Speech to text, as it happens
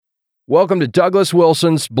Welcome to Douglas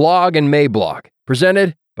Wilson's Blog and Mablog,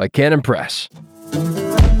 presented by Canon Press.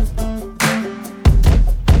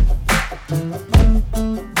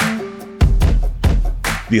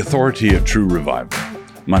 The Authority of True Revival,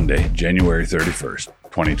 Monday, January 31st,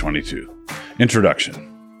 2022.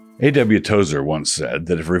 Introduction. A.W. Tozer once said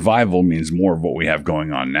that if revival means more of what we have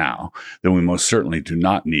going on now, then we most certainly do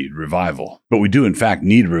not need revival. But we do in fact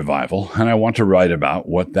need revival, and I want to write about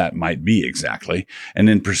what that might be exactly, and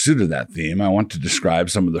in pursuit of that theme, I want to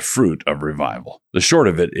describe some of the fruit of revival. The short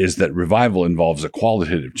of it is that revival involves a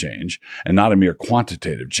qualitative change, and not a mere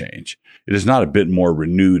quantitative change. It is not a bit more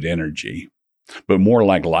renewed energy, but more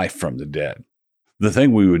like life from the dead. The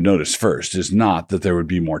thing we would notice first is not that there would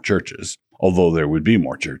be more churches, although there would be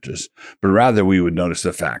more churches, but rather we would notice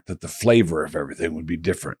the fact that the flavor of everything would be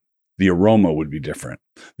different. The aroma would be different.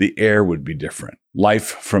 The air would be different. Life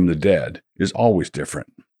from the dead is always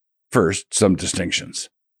different. First, some distinctions.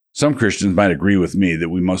 Some Christians might agree with me that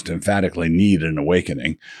we most emphatically need an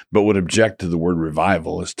awakening, but would object to the word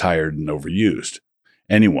revival as tired and overused.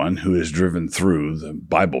 Anyone who has driven through the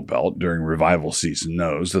Bible Belt during revival season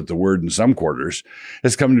knows that the word in some quarters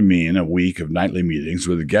has come to mean a week of nightly meetings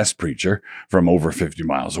with a guest preacher from over 50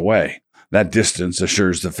 miles away. That distance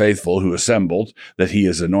assures the faithful who assembled that he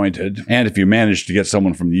is anointed, and if you manage to get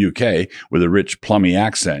someone from the UK with a rich, plummy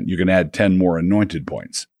accent, you can add 10 more anointed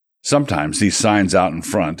points. Sometimes these signs out in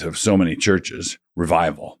front of so many churches,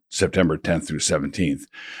 revival, September 10th through 17th,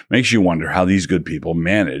 makes you wonder how these good people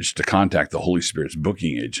managed to contact the Holy Spirit's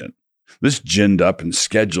booking agent. This ginned up and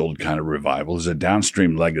scheduled kind of revival is a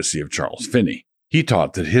downstream legacy of Charles Finney. He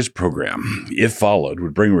taught that his program, if followed,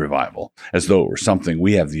 would bring revival, as though it were something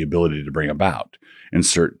we have the ability to bring about.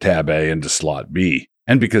 Insert tab A into slot B.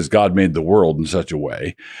 And because God made the world in such a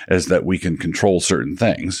way as that we can control certain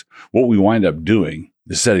things, what we wind up doing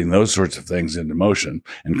is setting those sorts of things into motion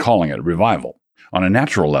and calling it revival. On a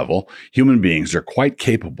natural level, human beings are quite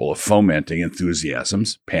capable of fomenting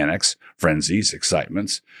enthusiasms, panics, frenzies,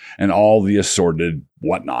 excitements, and all the assorted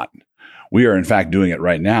whatnot. We are in fact doing it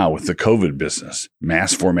right now with the COVID business.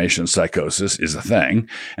 Mass formation psychosis is a thing,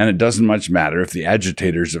 and it doesn't much matter if the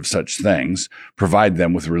agitators of such things provide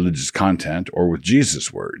them with religious content or with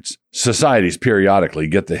Jesus' words. Societies periodically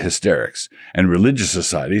get the hysterics, and religious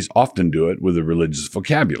societies often do it with a religious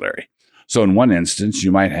vocabulary. So in one instance,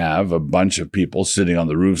 you might have a bunch of people sitting on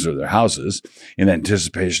the roofs of their houses in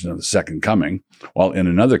anticipation of the second coming, while in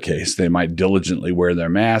another case, they might diligently wear their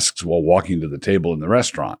masks while walking to the table in the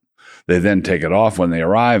restaurant. They then take it off when they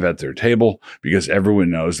arrive at their table because everyone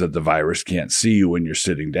knows that the virus can't see you when you're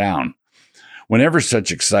sitting down. Whenever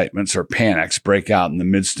such excitements or panics break out in the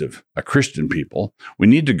midst of a Christian people, we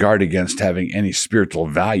need to guard against having any spiritual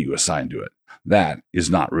value assigned to it. That is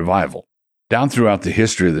not revival. Down throughout the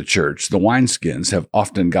history of the church, the wineskins have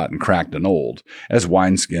often gotten cracked and old, as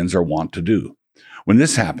wineskins are wont to do. When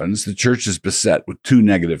this happens, the church is beset with two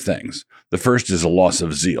negative things. The first is a loss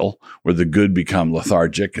of zeal, where the good become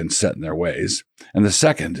lethargic and set in their ways. And the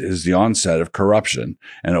second is the onset of corruption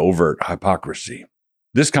and overt hypocrisy.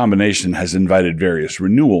 This combination has invited various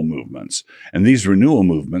renewal movements, and these renewal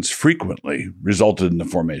movements frequently resulted in the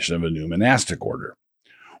formation of a new monastic order.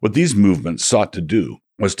 What these movements sought to do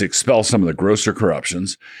was to expel some of the grosser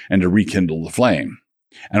corruptions and to rekindle the flame.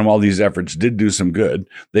 And while these efforts did do some good,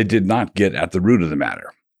 they did not get at the root of the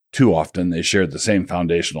matter. Too often, they shared the same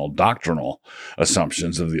foundational doctrinal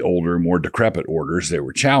assumptions of the older, more decrepit orders they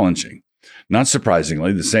were challenging. Not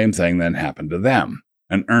surprisingly, the same thing then happened to them.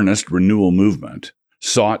 An earnest renewal movement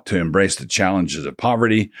sought to embrace the challenges of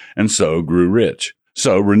poverty and so grew rich.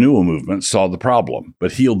 So renewal movements saw the problem,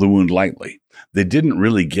 but healed the wound lightly. They didn't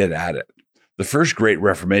really get at it. The first great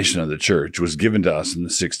reformation of the church was given to us in the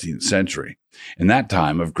 16th century. In that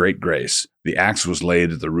time of great grace, the axe was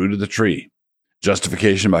laid at the root of the tree.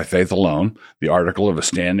 Justification by faith alone, the article of a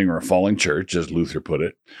standing or a falling church, as Luther put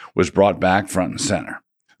it, was brought back front and center.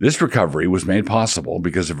 This recovery was made possible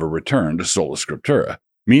because of a return to sola scriptura,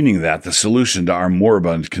 meaning that the solution to our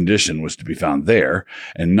moribund condition was to be found there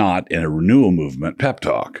and not in a renewal movement pep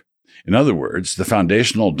talk. In other words, the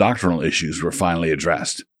foundational doctrinal issues were finally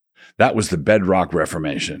addressed. That was the bedrock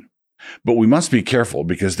Reformation. But we must be careful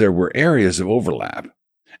because there were areas of overlap.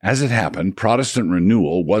 As it happened, Protestant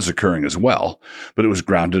renewal was occurring as well, but it was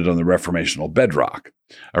grounded on the reformational bedrock.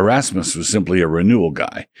 Erasmus was simply a renewal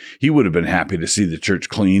guy. He would have been happy to see the church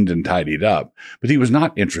cleaned and tidied up, but he was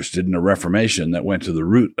not interested in a reformation that went to the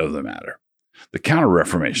root of the matter. The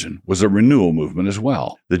Counter-Reformation was a renewal movement as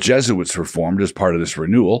well. The Jesuits were formed as part of this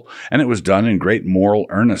renewal, and it was done in great moral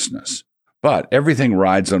earnestness. But everything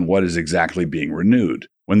rides on what is exactly being renewed.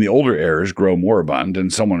 When the older errors grow moribund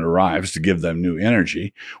and someone arrives to give them new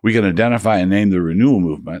energy, we can identify and name the renewal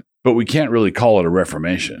movement, but we can't really call it a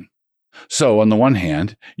reformation. So, on the one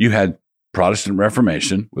hand, you had Protestant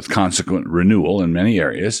Reformation with consequent renewal in many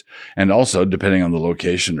areas, and also, depending on the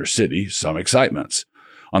location or city, some excitements.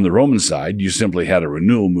 On the Roman side, you simply had a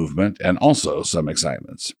renewal movement and also some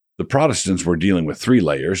excitements. The Protestants were dealing with 3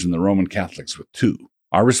 layers and the Roman Catholics with 2.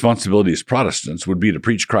 Our responsibility as Protestants would be to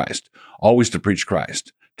preach Christ, always to preach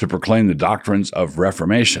Christ, to proclaim the doctrines of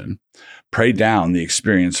Reformation, pray down the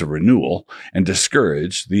experience of renewal, and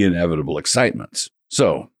discourage the inevitable excitements.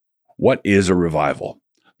 So, what is a revival?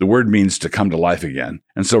 The word means to come to life again,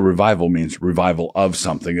 and so revival means revival of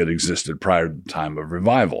something that existed prior to the time of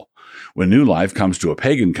revival. When new life comes to a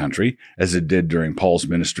pagan country, as it did during Paul's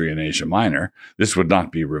ministry in Asia Minor, this would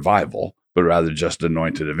not be revival, but rather just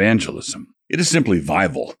anointed evangelism. It is simply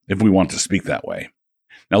vival, if we want to speak that way.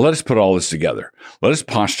 Now let us put all this together. Let us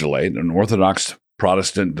postulate an Orthodox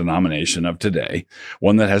Protestant denomination of today,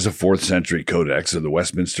 one that has a 4th century codex of the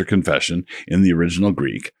Westminster Confession in the original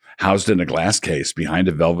Greek, housed in a glass case behind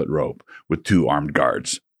a velvet rope with 2 armed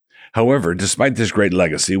guards. However, despite this great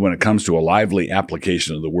legacy, when it comes to a lively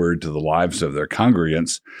application of the word to the lives of their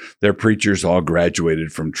congregants, their preachers all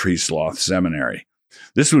graduated from Tree Sloth Seminary.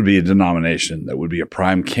 This would be a denomination that would be a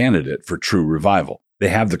prime candidate for true revival. They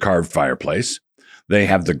have the carved fireplace. They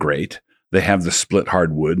have the grate. They have the split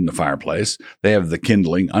hard wood in the fireplace. They have the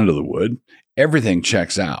kindling under the wood. Everything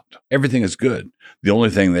checks out. Everything is good. The only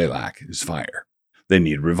thing they lack is fire. They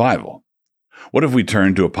need revival. What if we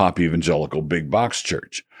turn to a pop evangelical big box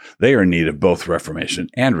church? They are in need of both Reformation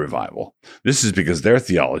and revival. This is because their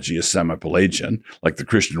theology is semi-Pelagian, like the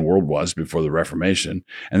Christian world was before the Reformation,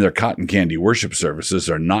 and their cotton candy worship services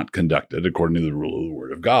are not conducted according to the rule of the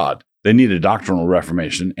Word of God. They need a doctrinal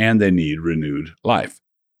reformation, and they need renewed life.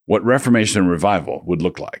 What Reformation and revival would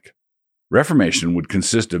look like. Reformation would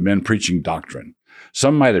consist of men preaching doctrine.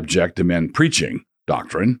 Some might object to men preaching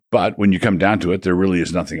doctrine, but when you come down to it, there really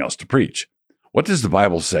is nothing else to preach. What does the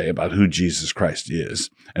Bible say about who Jesus Christ is?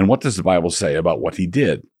 And what does the Bible say about what he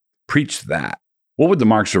did? Preach that. What would the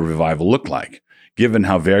marks of revival look like? Given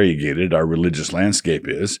how variegated our religious landscape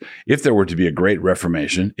is, if there were to be a great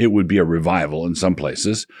reformation, it would be a revival in some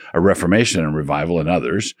places, a reformation and revival in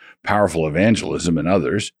others, powerful evangelism in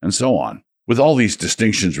others, and so on. With all these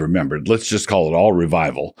distinctions remembered, let's just call it all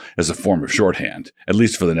revival as a form of shorthand, at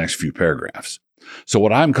least for the next few paragraphs. So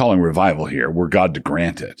what I'm calling revival here, were God to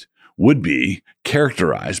grant it, would be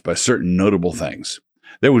characterized by certain notable things.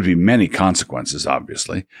 There would be many consequences,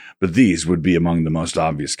 obviously, but these would be among the most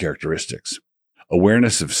obvious characteristics.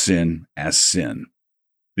 Awareness of sin as sin.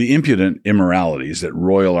 The impudent immoralities that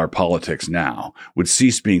roil our politics now would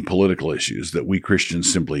cease being political issues that we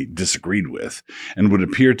Christians simply disagreed with and would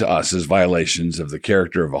appear to us as violations of the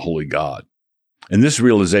character of a holy God. And this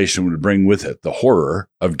realization would bring with it the horror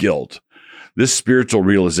of guilt. This spiritual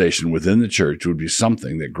realization within the church would be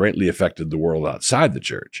something that greatly affected the world outside the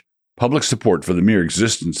church. Public support for the mere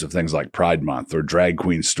existence of things like Pride Month or Drag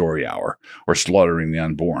Queen Story Hour or slaughtering the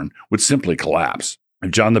unborn would simply collapse.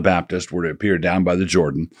 If John the Baptist were to appear down by the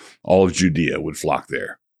Jordan, all of Judea would flock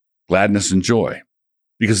there. Gladness and joy.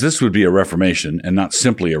 Because this would be a reformation and not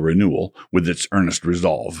simply a renewal with its earnest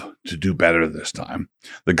resolve to do better this time.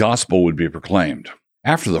 The gospel would be proclaimed.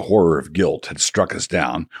 After the horror of guilt had struck us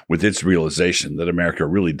down, with its realization that America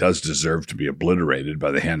really does deserve to be obliterated by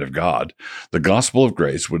the hand of God, the gospel of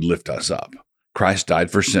grace would lift us up. Christ died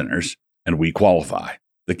for sinners, and we qualify.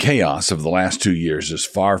 The chaos of the last 2 years is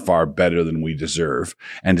far, far better than we deserve,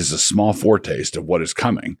 and is a small foretaste of what is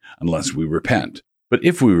coming unless we repent. But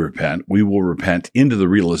if we repent, we will repent into the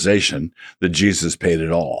realization that Jesus paid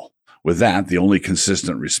it all. With that, the only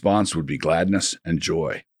consistent response would be gladness and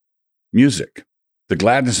joy. Music. The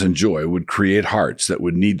gladness and joy would create hearts that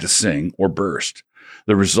would need to sing or burst.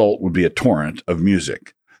 The result would be a torrent of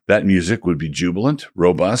music. That music would be jubilant,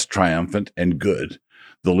 robust, triumphant, and good.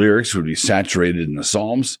 The lyrics would be saturated in the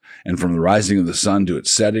Psalms, and from the rising of the sun to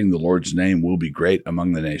its setting, the Lord's name will be great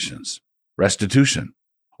among the nations. Restitution.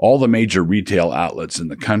 All the major retail outlets in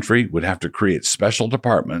the country would have to create special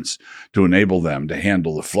departments to enable them to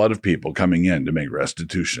handle the flood of people coming in to make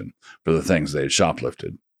restitution for the things they had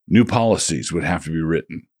shoplifted. New policies would have to be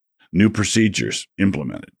written, new procedures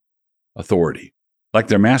implemented. Authority. Like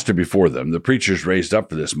their master before them, the preachers raised up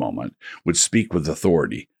for this moment would speak with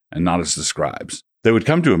authority and not as the scribes. They would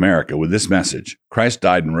come to America with this message: Christ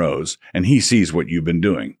died and rose, and he sees what you've been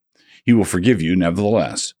doing. He will forgive you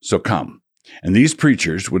nevertheless, so come. And these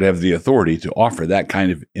preachers would have the authority to offer that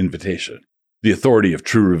kind of invitation, the authority of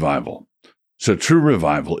true revival. So true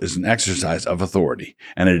revival is an exercise of authority,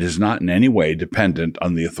 and it is not in any way dependent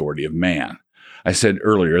on the authority of man. I said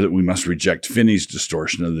earlier that we must reject Finney's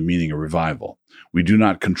distortion of the meaning of revival. We do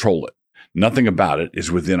not control it. Nothing about it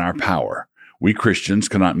is within our power. We Christians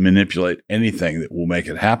cannot manipulate anything that will make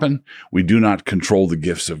it happen. We do not control the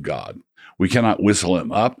gifts of God. We cannot whistle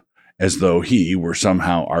him up as though he were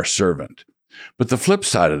somehow our servant. But the flip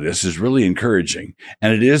side of this is really encouraging,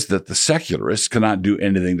 and it is that the secularists cannot do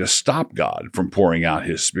anything to stop God from pouring out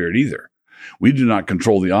his Spirit either. We do not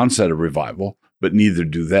control the onset of revival, but neither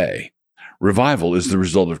do they. Revival is the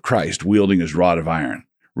result of Christ wielding his rod of iron.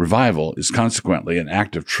 Revival is consequently an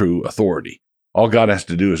act of true authority. All God has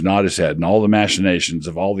to do is nod his head, and all the machinations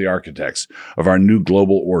of all the architects of our new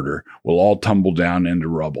global order will all tumble down into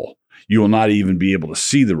rubble. You will not even be able to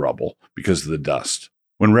see the rubble because of the dust.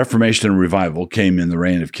 When Reformation and Revival came in the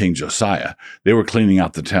reign of King Josiah, they were cleaning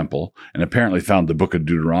out the temple and apparently found the book of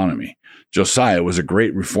Deuteronomy. Josiah was a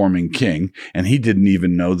great reforming king, and he didn't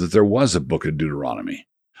even know that there was a book of Deuteronomy.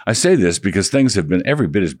 I say this because things have been every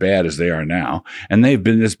bit as bad as they are now, and they've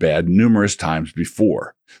been this bad numerous times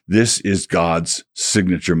before. This is God's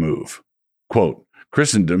signature move. Quote,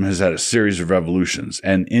 Christendom has had a series of revolutions,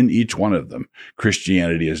 and in each one of them,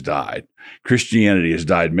 Christianity has died. Christianity has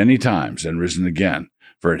died many times and risen again,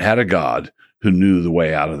 for it had a God who knew the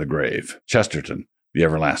way out of the grave. Chesterton, the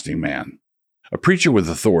Everlasting Man. A preacher with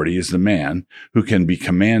authority is the man who can be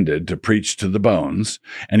commanded to preach to the bones,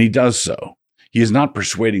 and he does so. He is not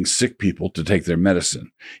persuading sick people to take their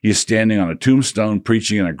medicine. He is standing on a tombstone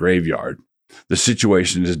preaching in a graveyard. The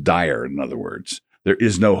situation is dire, in other words. There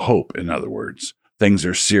is no hope, in other words. Things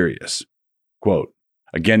are serious. Quote,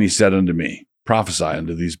 Again he said unto me, Prophesy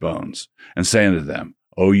unto these bones, and say unto them,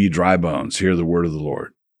 O ye dry bones, hear the word of the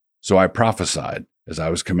Lord. So I prophesied as I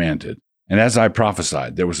was commanded. And as I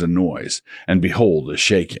prophesied, there was a noise, and behold, a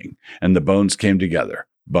shaking, and the bones came together,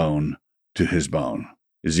 bone to his bone.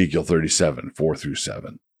 Ezekiel 37,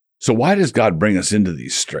 4-7. So why does God bring us into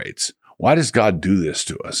these straits? Why does God do this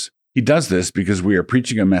to us? He does this because we are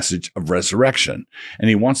preaching a message of resurrection, and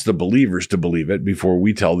he wants the believers to believe it before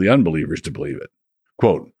we tell the unbelievers to believe it.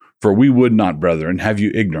 Quote, For we would not, brethren, have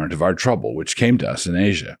you ignorant of our trouble, which came to us in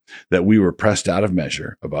Asia, that we were pressed out of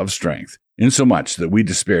measure, above strength, insomuch that we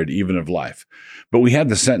despaired even of life. But we had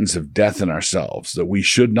the sentence of death in ourselves, that we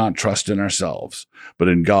should not trust in ourselves, but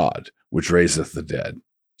in God, which raiseth the dead.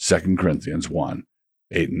 2 Corinthians 1,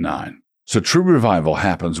 8-9. So true revival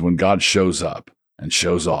happens when God shows up and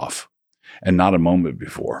shows off, and not a moment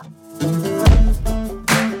before.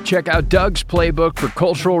 Check out Doug's playbook for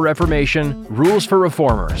cultural reformation, Rules for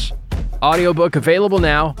Reformers. Audiobook available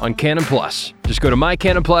now on Canon Plus. Just go to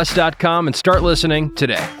mycanonplus.com and start listening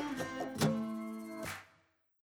today.